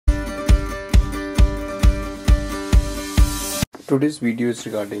Today's video is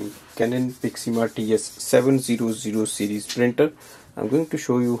regarding Canon PIXMA TS700 series printer. I'm going to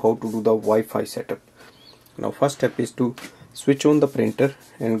show you how to do the Wi-Fi setup. Now first step is to switch on the printer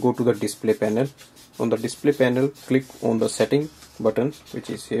and go to the display panel. On the display panel, click on the setting button, which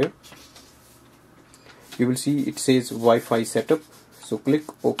is here. You will see it says Wi-Fi setup, so click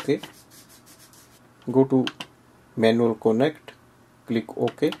OK. Go to manual connect, click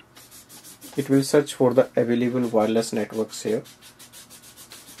OK. It will search for the available wireless networks here.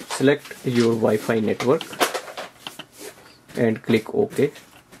 Select your Wi-Fi network and click OK.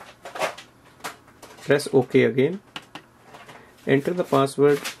 Press OK again. Enter the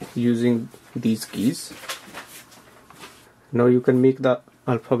password using these keys. Now you can make the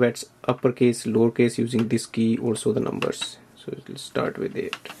alphabets uppercase, lowercase using this key, also the numbers. So it will start with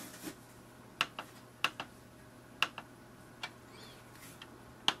 8.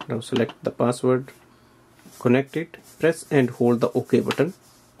 Now select the password, connect it, press and hold the OK button.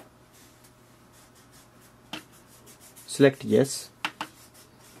 Select yes.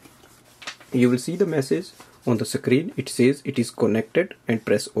 You will see the message on the screen. It says it is connected and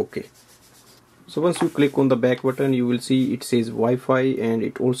press OK. So once you click on the back button, you will see it says Wi-Fi and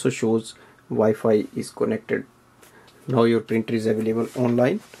it also shows Wi-Fi is connected. Now your printer is available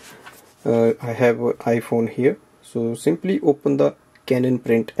online. I have an iPhone here. So simply open the Canon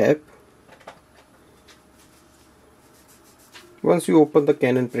Print app. Once you open the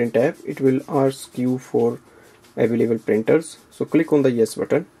Canon Print app, it will ask you for available printers. So click on the yes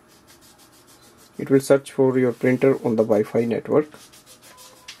button. It will search for your printer on the Wi-Fi network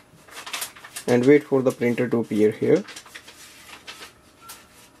and wait for the printer to appear here.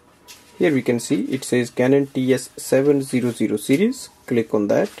 Here we can see it says Canon TS700 series. Click on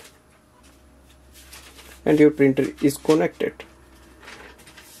that and your printer is connected.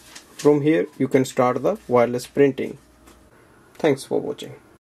 From here you can start the wireless printing. Thanks for watching.